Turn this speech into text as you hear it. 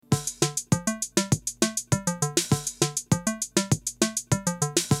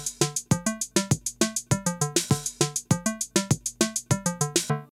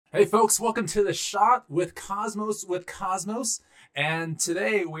Hey folks, welcome to The Shot with Cosmos. And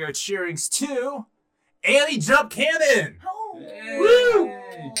today we are cheering to Annie Jump Cannon! Oh! Woo!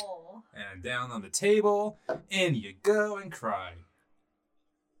 And down on the table, in you go and cry.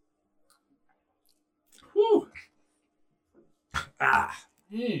 Woo! Ah.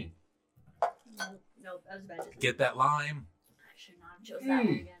 Nope, that was bad. Get that lime. I should not have chose that one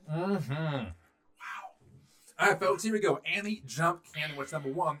again. Mm-hmm. All right, folks, here we go. Annie Jump Cannon, which number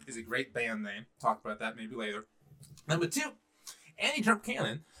one is a great band name. Talk about that maybe later. Number two, Annie Jump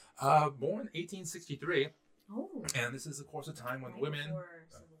Cannon, born 1863. Oh. And this is, of course, a time when Right women... before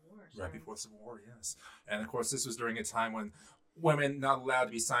Civil War. Right before Civil War, yes. And, of course, this was during a time when women not allowed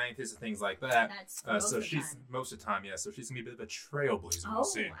to be scientists and things like that. That's most of the time. Most of the time, yeah. So she's going to be a bit of a trailblazer, Oh, we'll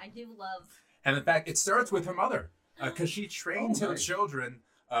see. I do love... And, in fact, it starts with her mother. Because she trained her children...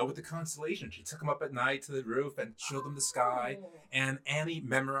 with the constellation. She took them up at night to the roof and showed them the sky. And Annie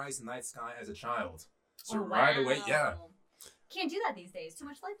memorized the night sky as a child. So right away, yeah. Can't do that these days. Too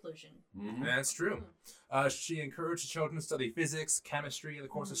much light pollution. Mm-hmm. That's true. She encouraged the children to study physics, chemistry, and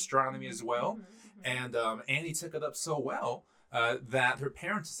of course astronomy as well. And Annie took it up so well that her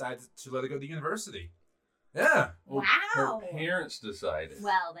parents decided to let her go to university. Yeah. Wow. Her parents decided.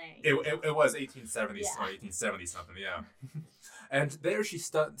 Well, they... It was 1870s Yeah. or 1870 something, yeah. And there she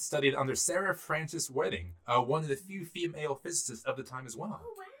studied under Sarah Frances Wedding, one of the few female physicists of the time as well.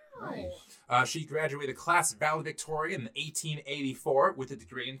 Oh, wow. Nice. She graduated class valedictorian in 1884 with a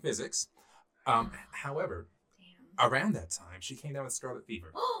degree in physics. However, Damn. around that time, she came down with scarlet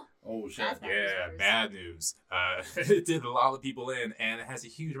fever. Oh, shit. That's bad. Yeah, bad news. It did a lot of people in, and it has a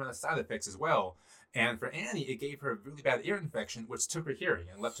huge amount of side effects as well. And for Annie, it gave her a really bad ear infection, which took her hearing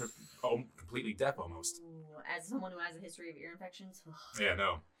and left her completely deaf almost. Ooh, as someone who has a history of ear infections, Yeah,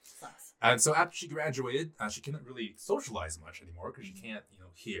 no. sucks. And so after she graduated, she couldn't really socialize much anymore because she can't,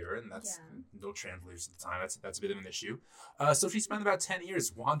 hear, and that's no translators at the time. That's a bit of an issue. So she spent about 10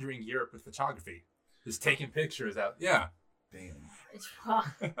 years wandering Europe with photography, just taking pictures out. Yeah. Damn. It's,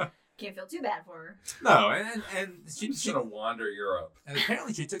 can't feel too bad for her. No, and She's gonna wander Europe. and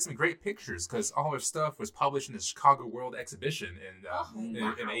apparently she took some great pictures because all her stuff was published in the Chicago World Exhibition in the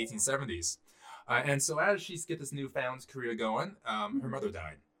 1870s. And so as she's get this newfound career going, her mother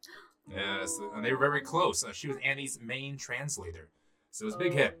died. Yes, and they were very close. She was Annie's main translator. So it was a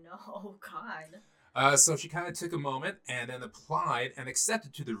big hit. No, God. So she kind of took a moment and then applied and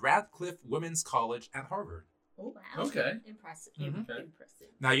accepted to the Radcliffe Women's College at Harvard. Oh, wow. Okay. Impressive. Mhm. Okay. Impressive.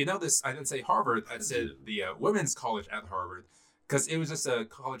 Now, you know this, I didn't say Harvard, I said the Women's College at Harvard, because it was just a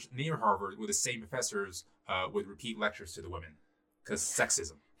college near Harvard where the same professors would repeat lectures to the women, because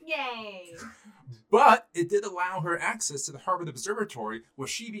sexism. Yay. But it did allow her access to the Harvard Observatory, where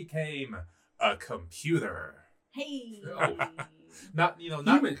she became a computer. Hey. Oh. Not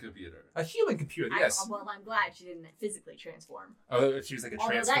Human computer. a human computer, yes. Well, I'm glad she didn't physically transform. Oh, she was like a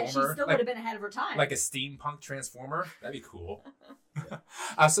Although transformer. that, she still would have been ahead of her time. Like a steampunk transformer? That'd be cool.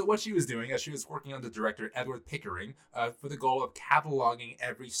 So what she was doing, she was working under director Edward Pickering for the goal of cataloging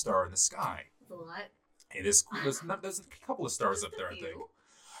every star in the sky. That's a lot. It is cool. There's a couple of stars Just up a there, I think. few.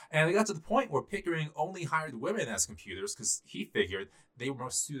 And it got to the point where Pickering only hired women as computers because he figured they were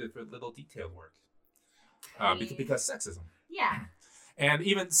more suited for little detailed work. Because sexism. Yeah. And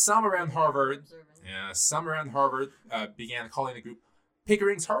even some around Harvard, Observant. began calling the group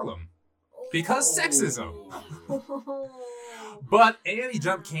Pickering's Harlem. Because sexism. Oh. But Annie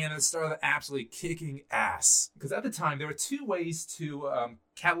Jump Cannon started absolutely kicking ass. Because at the time, there were two ways to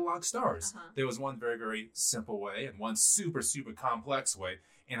catalog stars. There was one very, very simple way and one super, super complex way.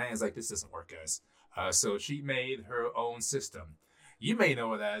 And I was like, this doesn't work, guys. So she made her own system. You may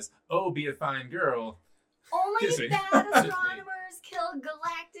know it as, oh, be a fine girl. Kiss me. Only bad astronomers kill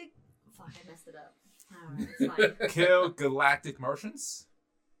galactic... Fuck, I messed it up. Alright, it's fine. Kill galactic Martians?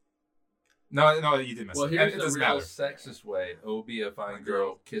 No, you didn't mess Well, it up. here's It the doesn't real matter. sexist way. Oh, be a fine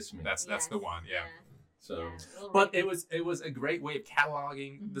girl, kiss me. That's the one, yeah. So, Yeah, a little But rapey. it was a great way of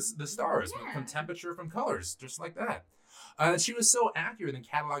cataloging the stars Yeah. from temperature, from colors, just like that. She was so accurate in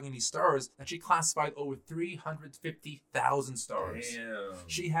cataloging these stars that she classified over 350,000 stars. damn.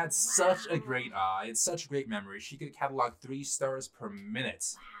 She had such a great eye and such great memory. She could catalog 3 stars per minute.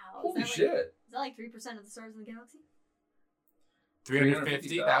 Wow. Holy is that shit. Is that like 3% of the stars in the galaxy?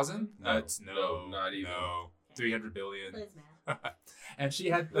 350,000? No. No, No, not even. No, 300 billion. Liz, man. And she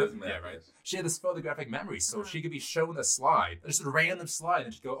had Doesn't matter. yeah, right. She had this photographic memory, so she could be shown a slide, just a random slide,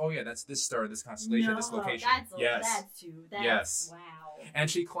 and she'd go, "Oh yeah, that's this star, this constellation, this location." That's Yes. wow. And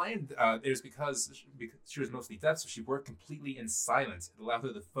she claimed it was because she was mostly deaf, so she worked completely in silence. It allowed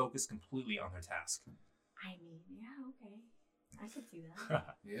her to focus completely on her task. I mean, yeah, okay. I could do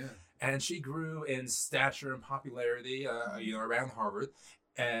that. Yeah. And she grew in stature and popularity, around Harvard.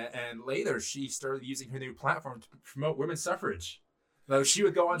 And later, she started using her new platform to promote women's suffrage. So she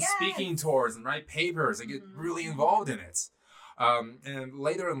would go on speaking tours and write papers and get really involved in it. And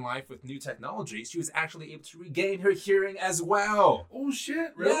later in life, with new technology, she was actually able to regain her hearing as well. Oh,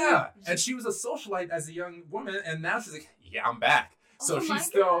 shit. Really? Yeah. And she was a socialite as a young woman, and now she's like, yeah, I'm back. So Oh my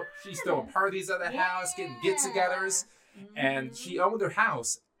she's still in parties at the house, getting get-togethers. And she owned her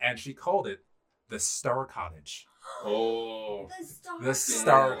house, and she called it the Star Cottage. Oh. The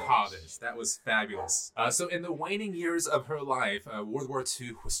Star Cottage. That was fabulous. So in the waning years of her life, World War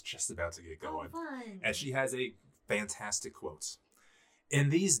II was just about to get going. Fun. And she has a fantastic quote. In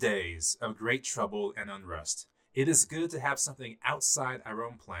these days of great trouble and unrest, it is good to have something outside our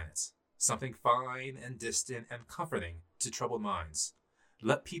own planet, something fine and distant and comforting to troubled minds.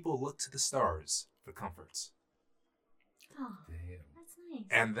 Let people look to the stars for comfort. Oh, Damn. that's nice.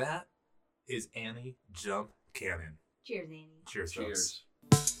 And that is Annie Jump Cannon. Cheers, Annie. Cheers, folks.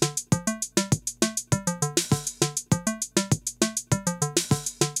 Cheers.